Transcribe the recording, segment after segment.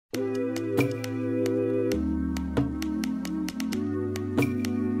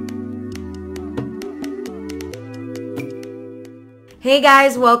Hey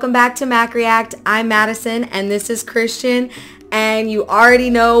guys, welcome back to Mac React. I'm Madison and this is Christian, and you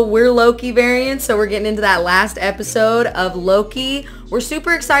already know we're Loki variants, so we're getting into that last episode of Loki. We're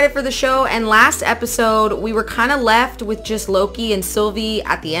super excited for the show, and last episode we were kind of left with just Loki and Sylvie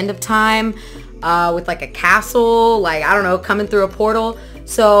at the end of time with like a castle, like I don't know, coming through a portal.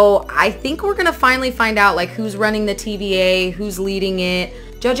 So I think we're gonna finally find out like who's running the TVA, who's leading it.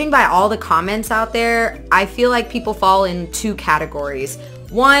 Judging by all the comments out there, I feel like people fall in two categories.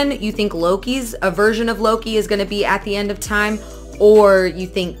 One, you think a version of Loki is going to be at the end of time, or you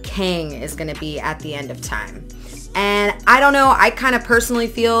think Kang is going to be at the end of time. And I don't know, I kind of personally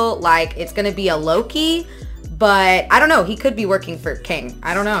feel like it's going to be a Loki, but I don't know, he could be working for Kang.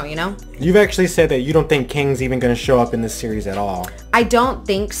 I don't know, you know? You've actually said that you don't think Kang's even going to show up in this series at all. I don't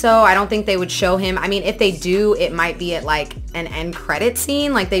think so. I don't think they would show him. I mean, if they do, it might be at like an end credit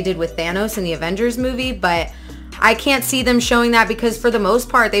scene like they did with Thanos in the Avengers movie, but I can't see them showing that because for the most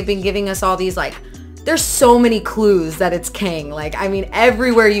part, they've been giving us all these like, there's so many clues that it's Kang. Like, I mean,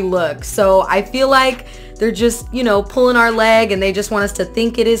 everywhere you look. So I feel like they're just, you know, pulling our leg and they just want us to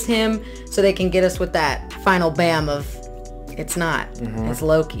think it is him so they can get us with that final bam of it's not. It's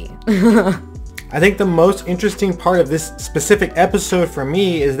Loki. I think the most interesting part of this specific episode for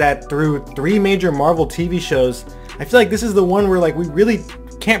me is that through 3 major Marvel TV shows, I feel like this is the one where like we really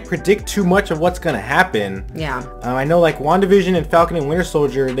can't predict too much of what's going to happen. Yeah. I know like WandaVision and Falcon and Winter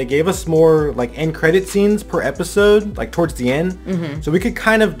Soldier, they gave us more like end credit scenes per episode, like towards the end. So we could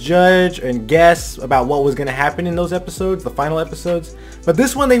kind of judge and guess about what was going to happen in those episodes, the final episodes. But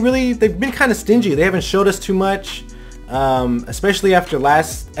this one, they've been kind of stingy. They haven't showed us too much. Especially after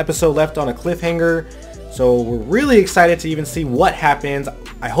last episode left on a cliffhanger. So we're really excited to even see what happens.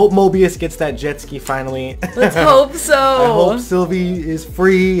 I hope Mobius gets that jet ski finally. Let's hope so. I hope Sylvie is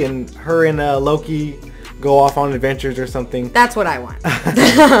free and her and Loki go off on adventures or something. That's what I want.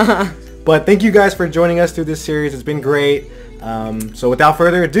 But thank you guys for joining us through this series. It's been great. So without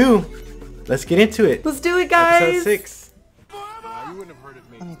further ado, let's get into it. Let's do it, guys. Episode 6. You wouldn't have heard of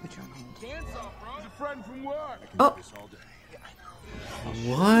me. Let me put your hand. Hands off, bro. He's a friend from work. Oh.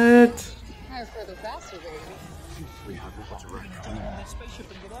 What? Higher, further, faster, baby.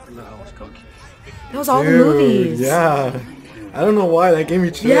 That was all the movies. Yeah. I don't know why that gave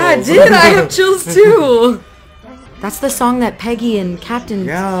me chills. Yeah, it did. I have chills too. That's the song that Peggy and Captain...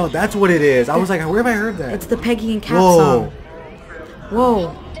 Yeah, that's what it is. I was like, where have I heard that? It's the Peggy and Cap Whoa. song.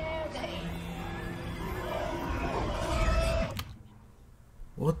 Whoa.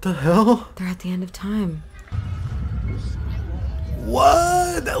 What the hell? They're at the end of time.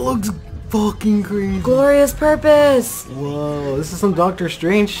 What? That looks fucking crazy. Glorious purpose. Whoa, this is some Doctor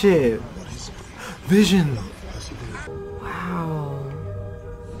Strange shit. Vision. Wow.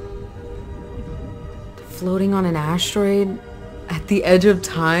 Floating on an asteroid at the edge of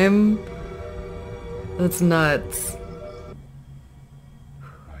time? That's nuts.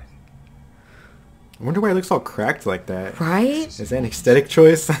 I wonder why it looks all cracked like that. Right? Is that an aesthetic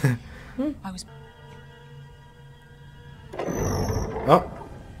choice? Oh.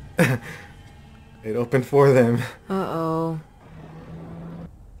 It opened for them. Uh-oh.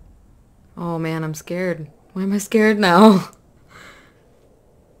 Oh man, I'm scared. Why am I scared now?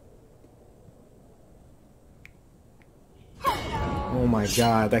 Oh my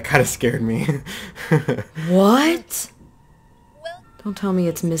god, that kind of scared me. What? Don't tell me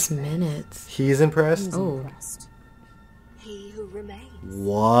it's Miss Minutes. He's impressed? Oh. He who remains.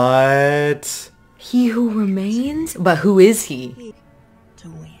 What? He who remains? But who is he? To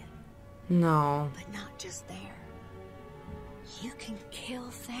win. No. But not just there. You can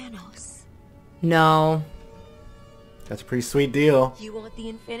kill Thanos. No. That's a pretty sweet deal. You want the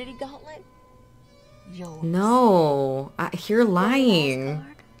Infinity Gauntlet? Yours. No. You're lying.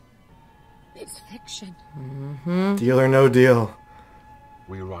 It's fiction. Deal or no deal.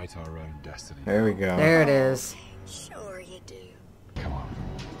 We write our own destiny. There we go. There it is. Sure you do. Come on.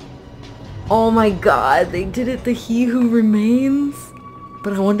 Oh my god, they did it, the He Who Remains?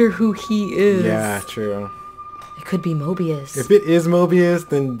 But I wonder who he is. Yeah, true. It could be Mobius. If it is Mobius,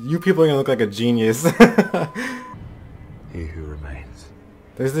 then you people are gonna look like a genius. He who remains.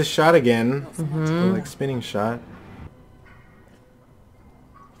 There's this shot again. It's the, like spinning shot.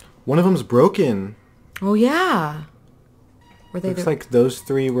 One of them's broken. Oh yeah. Were they Looks like those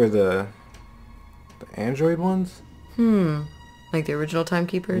 3 were the android ones. like the original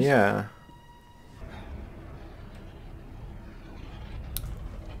timekeepers? Yeah.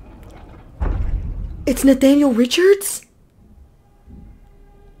 It's Nathaniel Richards?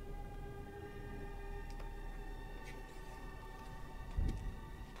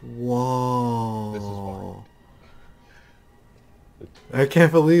 Whoa. I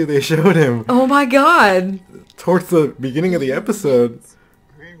can't believe they showed him Oh my god. towards the beginning of the episode.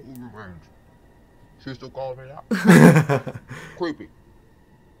 She still calling me out. Creepy.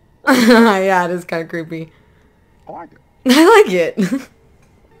 Yeah, it is kind of creepy. I like it. I like it.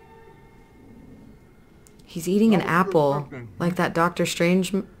 He's eating an apple. Like that Doctor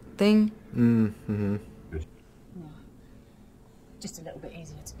Strange thing. Mm-hmm. Just a little bit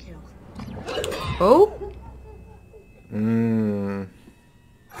easier to kill. Oh. Mm.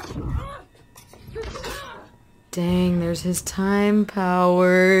 Dang, there's his time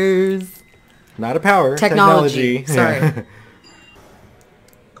powers. Not a power. Technology. Sorry. Yeah.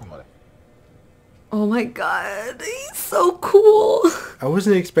 Come on. Oh my god, he's so cool. I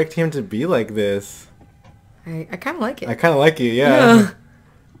wasn't expecting him to be like this. I kind of like it. I kind of like it, yeah.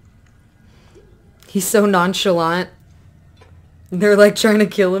 He's so nonchalant. They're like trying to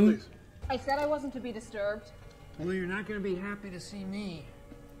kill him. I said I wasn't to be disturbed. Well, you're not going to be happy to see me.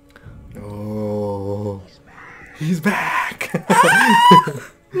 Oh. He's back.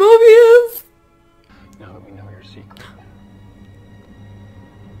 Mobius. Now that we know your secret.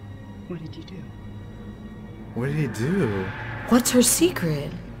 What did you do? What did he do? What's her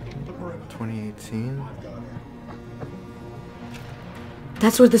secret? 2018?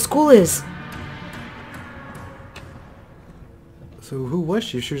 That's where the school is. So who was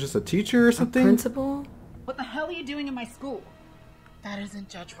she? She was just a teacher or something? Principal? What the hell are you doing in my school? That isn't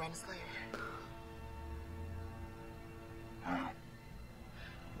Judge Renslayer.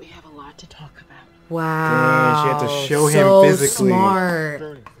 We have a lot to talk about. Wow. Dang, she had to show him so physically. Smart.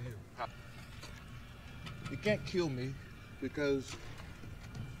 Burning for you. You can't kill me because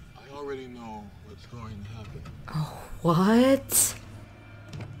I already know what's going to happen. What?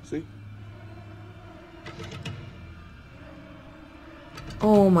 See?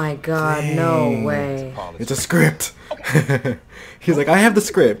 Oh my god, Dang. no way. It's a script. He's like, I have the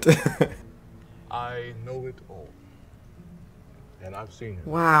script. I know it all. And I've seen it.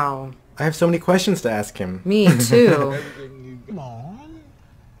 Wow. I have so many questions to ask him. Me too. Everything you... Come on.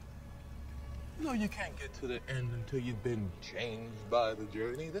 No, you can't get to the end until you've been changed by the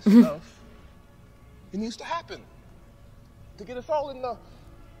journey. This stuff, it needs to happen. To get us all in the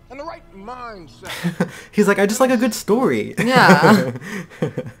right mindset. He's like, I just like a good story. Yeah.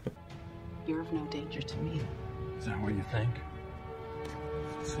 You're of no danger to me. Is that what you think?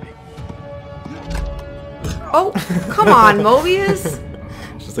 Oh, come on, Mobius.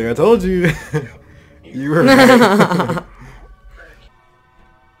 She's like, I told you. You were right.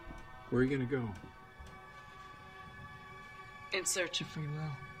 Where are you gonna go? In search of free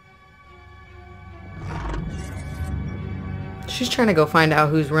will. She's trying to go find out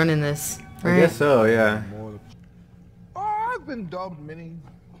who's running this, right? I guess so, yeah. I've been dubbed many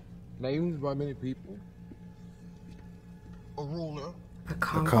names by many people. A ruler. A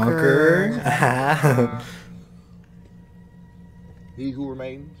conqueror. Conqueror. He who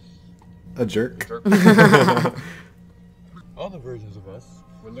remains. A jerk. Other versions of us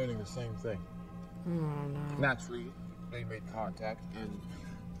were learning the same thing. Oh no. Naturally, they made contact, and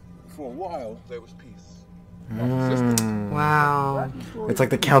for a while there was peace. Wow. It's like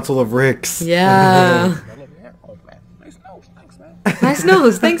the Council of Ricks. Yeah. I love your hair. Oh man, nice nose, thanks man. Nice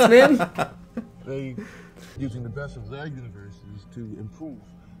nose. Thanks, man. They using the best of their universes to improve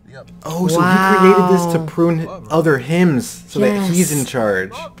the other. Oh, so Wow. he created this to prune other hymns so that he's in Yes.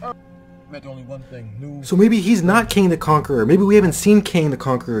 charge. Meant only one thing: new. So maybe he's not King the Conqueror. Maybe we haven't seen King the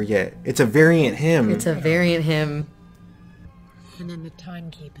Conqueror yet. It's a variant hymn. It's a variant hymn. And then the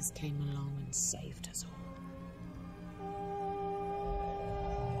timekeepers came along and saved us all.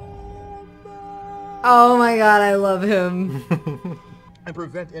 Oh my god, I love him. And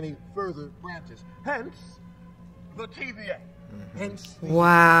prevent any further branches. Hence, the TVA. Hence, the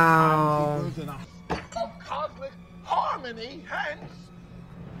Wow. timekeepers in a cosmic harmony. Hence,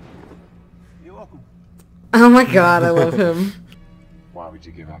 you're welcome. Oh my god, I love him. Why would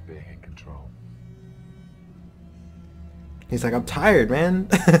you give up being in control? He's like, I'm tired, man.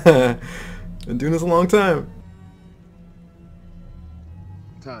 Been doing this a long time.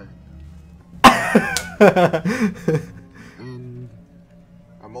 Time. And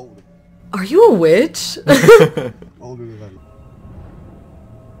I'm older. Are you a witch? Older than I.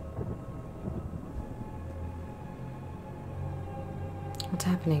 What's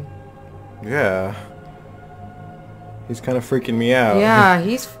happening? Yeah. He's kind of freaking me out. Yeah,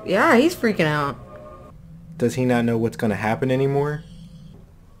 he's freaking out. Does he not know what's going to happen anymore?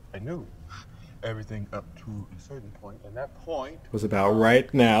 I knew everything up to a certain point, and that point Was about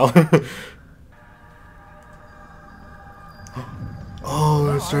right now.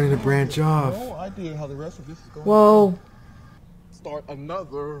 Oh, it's starting to branch off. no idea how the rest of this is going. Whoa. start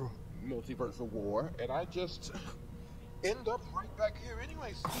another multiversal war, and I just end up right back here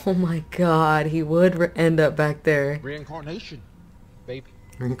anyways. Oh my god, he would end up back there. Reincarnation, baby.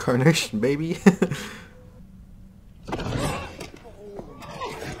 Reincarnation, baby. What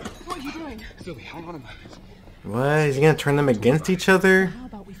are you doing? Sylvie, hold on a moment. What? Is he gonna turn them against each other? How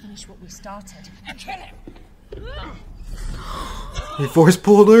about we finish what we started and kill him? He force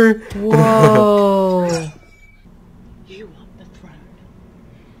pulled her? Whoa. You want the throne?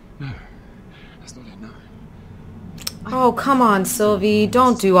 No, that's not it, no. Oh, come on, Sylvie.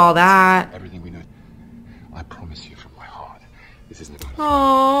 Don't do all that. Everything we know, I promise you from my heart, this isn't about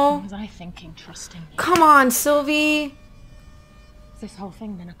Oh, Was I thinking, trusting you? come on, Sylvie. Has this whole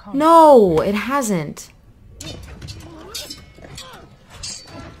thing been a con? No, it hasn't.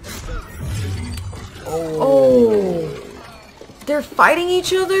 Oh. They're fighting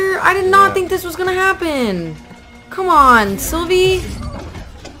each other? I did not think this was gonna happen. Come on, Sylvie.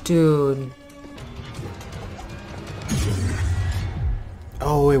 Dude.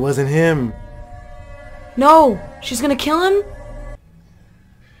 Oh, it wasn't him. No, she's gonna kill him?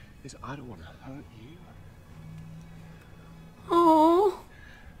 is I don't want to hurt you. Oh.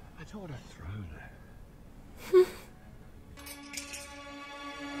 I don't want to throw that.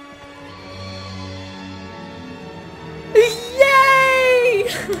 Yay!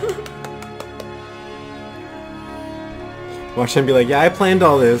 Watch him be like, yeah, I planned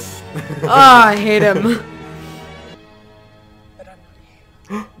all this. Oh, I hate him.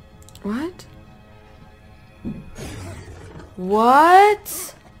 What?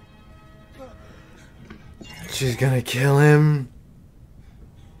 What? She's gonna kill him.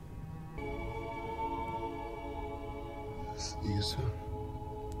 See you soon.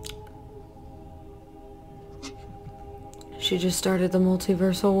 She just started the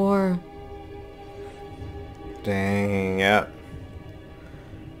multiversal war. Dang, yep.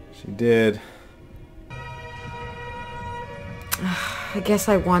 She did. I guess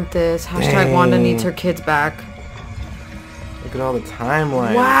I want this. Hashtag Dang. Wanda needs her kids back. Look at all the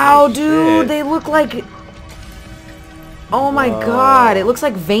timelines. Wow, Holy dude, shit. they look like... Oh my god, it looks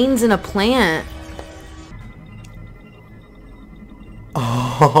like veins in a plant.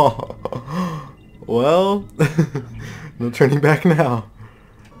 Oh. Well, no turning back now.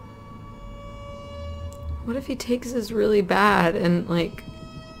 What if he takes this really bad and, like,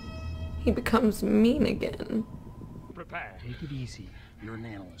 he becomes mean again? Prepare. Take it easy. You're an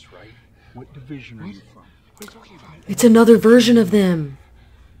analyst, right? What division are you from? What are you talking about? It's another version of them.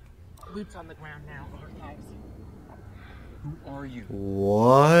 Boots on the ground now. Who are you?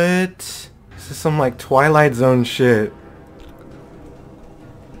 What? This is some like Twilight Zone shit.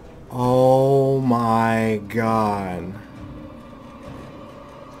 Oh my god.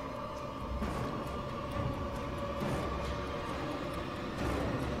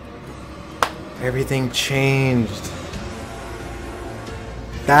 Everything changed.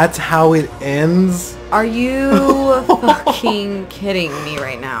 That's how it ends? Are you fucking kidding me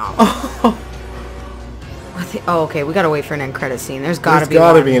right now? Oh, okay, we gotta wait for an end credit scene. There's gotta be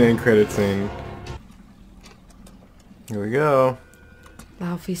one. an end credit scene. Here we go.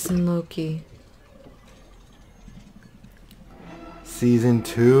 Laufey's and Loki. Season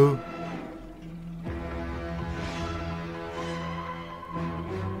 2.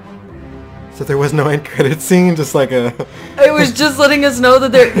 So there was no end credit scene, just like a... It was just letting us know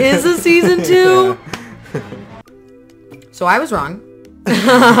that there is a season 2. So I was wrong.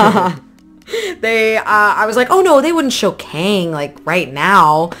 I was like, oh no, they wouldn't show Kang like right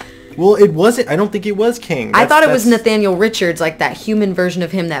now. Well, it wasn't. I don't think it was King. I thought it was Nathaniel Richards, like that human version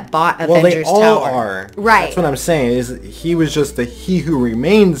of him that bought Avengers Tower. Well, they all Tower. are. Right. That's what I'm saying. Is he was just the He Who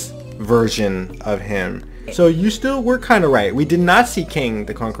Remains version of him. So you still were kind of right. We did not see King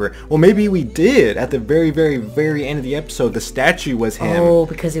the Conqueror. Well, maybe we did at the very, very, very end of the episode. The statue was him. Oh,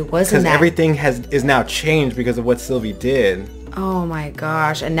 because it wasn't Because that. everything is now changed because of what Sylvie did. Oh my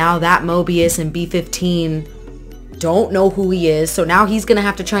gosh. And now that Mobius and B-15 don't know who he is. So now he's going to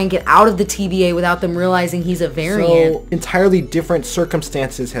have to try and get out of the TVA without them realizing he's a variant. So entirely different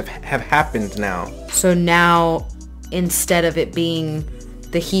circumstances have happened now. So now, instead of it being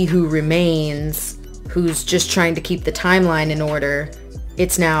the He Who Remains, who's just trying to keep the timeline in order,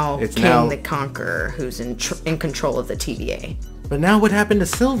 it's now King the Conqueror who's in control of the TVA. But now what happened to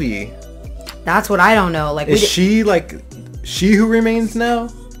Sylvie? That's what I don't know. Like, Is she like She Who Remains now?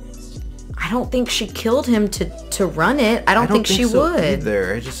 I don't think she killed him to run it. I don't think she so would.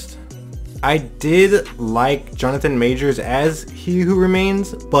 Either. I did like Jonathan Majors as He Who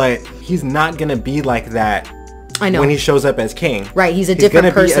Remains, but he's not gonna be like that I know. when he shows up as king. Right, he's a He's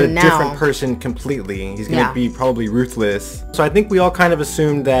different gonna person be a now. different person completely. He's gonna Yeah. be probably ruthless. So I think we all kind of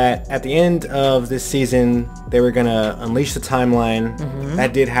assumed that at the end of this season they were gonna unleash the timeline. Mm-hmm.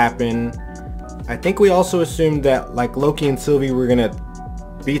 That did happen. I think we also assumed that like Loki and Sylvie were gonna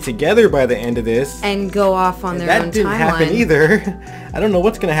be together by the end of this. And go off on their That own didn't timeline. happen either. I don't know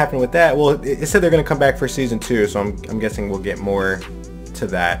what's gonna happen with that. Well, it said they're gonna come back for season 2, so I'm guessing we'll get more to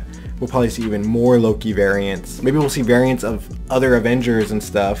that. We'll probably see even more Loki variants. Maybe we'll see variants of other Avengers and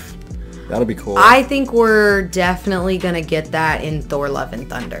stuff. That'll be cool. I think we're definitely gonna get that in Thor: Love and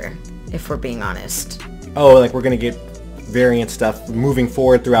Thunder, if we're being honest. Oh, like we're gonna get variant stuff moving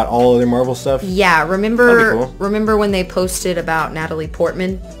forward throughout all other Marvel stuff? Yeah, That'd remember be cool. remember when they posted about Natalie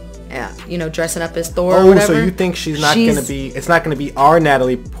Portman? Yeah, you know, dressing up as Thor or Oh, whatever? so you think it's not gonna be our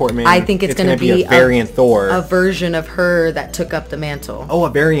Natalie Portman. I think it's gonna be a variant Thor. a version of her that took up the mantle. Oh, a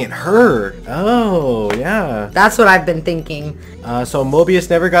variant her. Oh, yeah. That's what I've been thinking. So Mobius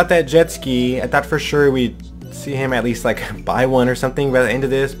never got that jet ski. I thought for sure we'd see him at least like buy one or something by the end of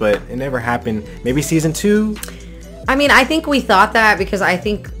this, but it never happened. Maybe season 2? I mean, I think we thought that because I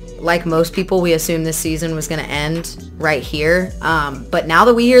think, like most people, we assumed this season was going to end right here. But now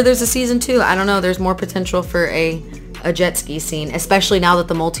that we hear there's a season 2, I don't know. There's more potential for a jet ski scene, especially now that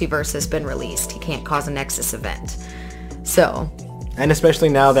the multiverse has been released. He can't cause a Nexus event. So. And especially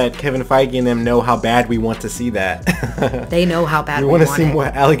now that Kevin Feige and them know how bad we want to see that. They know how bad we we want to want see it. more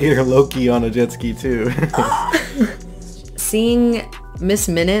alligator Loki on a jet ski too. Seeing Miss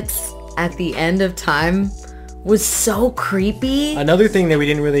Minutes at the end of time was so creepy. Another thing that we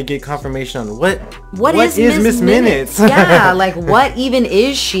didn't really get confirmation on. What is Miss Minutes? Yeah, like what even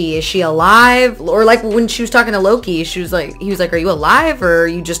is she? Is she alive? Or like when she was talking to Loki, he was like, are you alive or are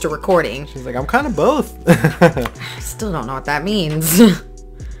you just a recording? She's like, I'm kind of both. I still don't know what that means.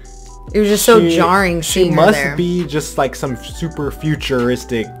 It was just so jarring seeing her there. She must be just like some super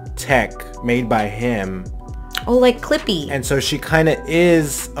futuristic tech made by him. Oh, like Clippy. And so she kind of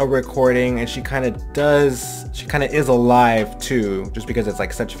is a recording, and she kind of is alive too, just because it's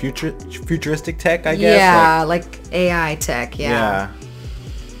like such futuristic tech, I guess. Yeah, like AI tech, yeah.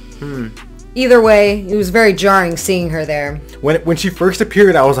 Either way, it was very jarring seeing her there. When she first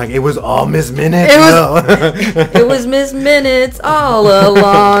appeared, I was like, it was all Miss Minutes. It was Miss Minutes all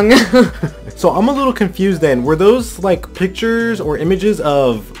along. So I'm a little confused then. Were those like pictures or images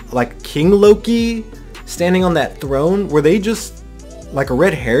of like King Loki standing on that throne? Were they just like a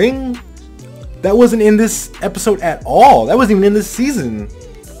red herring? That wasn't in this episode at all. That wasn't even in this season.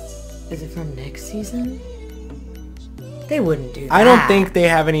 Is it from next season? They wouldn't do that. I don't think they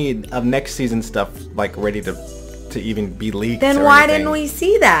have any of next season stuff like ready to even be leaked. Then or why anything. didn't we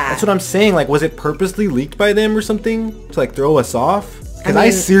see that? That's what I'm saying. Like, was it purposely leaked by them or something to like throw us off? Because I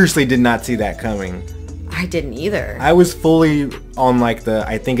mean, seriously did not see that coming. I didn't either. I was fully on like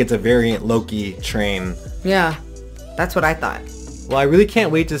I think it's a variant Loki train. Yeah, that's what I thought. Well, I really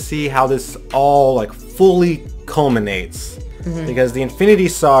can't wait to see how this all like fully culminates. Because the Infinity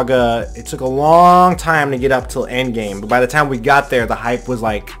Saga, it took a long time to get up till Endgame. But by the time we got there, the hype was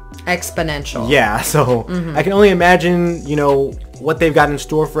like exponential. Yeah, so I can only imagine, you know, what they've got in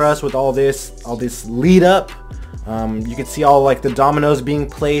store for us with all this lead up. You can see all like the dominoes being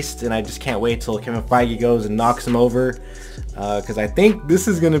placed, and I just can't wait till Kevin Feige goes and knocks them over. Because I think this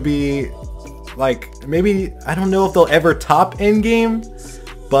is gonna be like, maybe, I don't know if they'll ever top Endgame,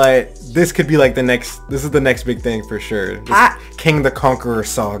 but this could be like this is the next big thing for sure. King the Conqueror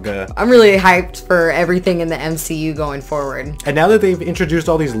saga. I'm really hyped for everything in the MCU going forward. And now that they've introduced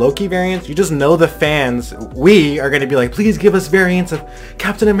all these Loki variants, you just know the fans, we are going to be like, please give us variants of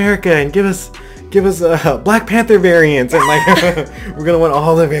Captain America and give us Black Panther variants, and like we're going to want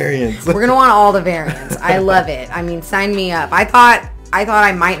all the variants. We're going to want all the variants. I love it. I mean, sign me up. I thought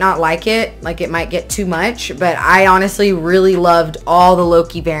I might not like it might get too much, but I honestly really loved all the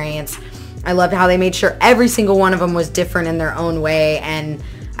Loki variants. I loved how they made sure every single one of them was different in their own way, and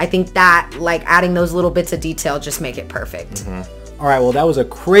I think that like adding those little bits of detail just make it perfect. All right, well, that was a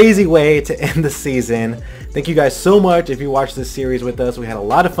crazy way to end the season. Thank you guys so much if you watched this series with us. We had a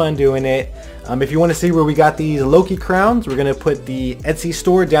lot of fun doing it. If you want to see where we got these Loki crowns, we're going to put the Etsy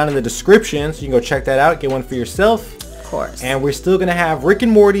store down in the description, so you can go check that out, get one for yourself. Course. And we're still gonna have Rick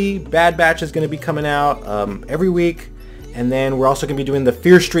and Morty Bad Batch is gonna be coming out every week, and then we're also gonna be doing the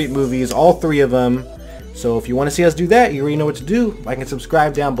Fear Street movies, all 3 of them. So if you want to see us do that, you already know what to do. Like and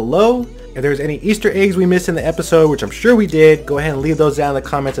subscribe down below. If there's any Easter eggs we missed in the episode, which I'm sure we did, go ahead and leave those down in the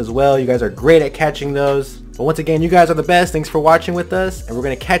comments as well. You guys are great at catching those. But once again, you guys are the best. Thanks for watching with us, and we're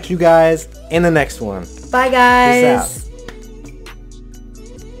gonna catch you guys in the next one. Bye guys. Peace out.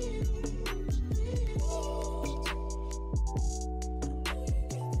 Bye.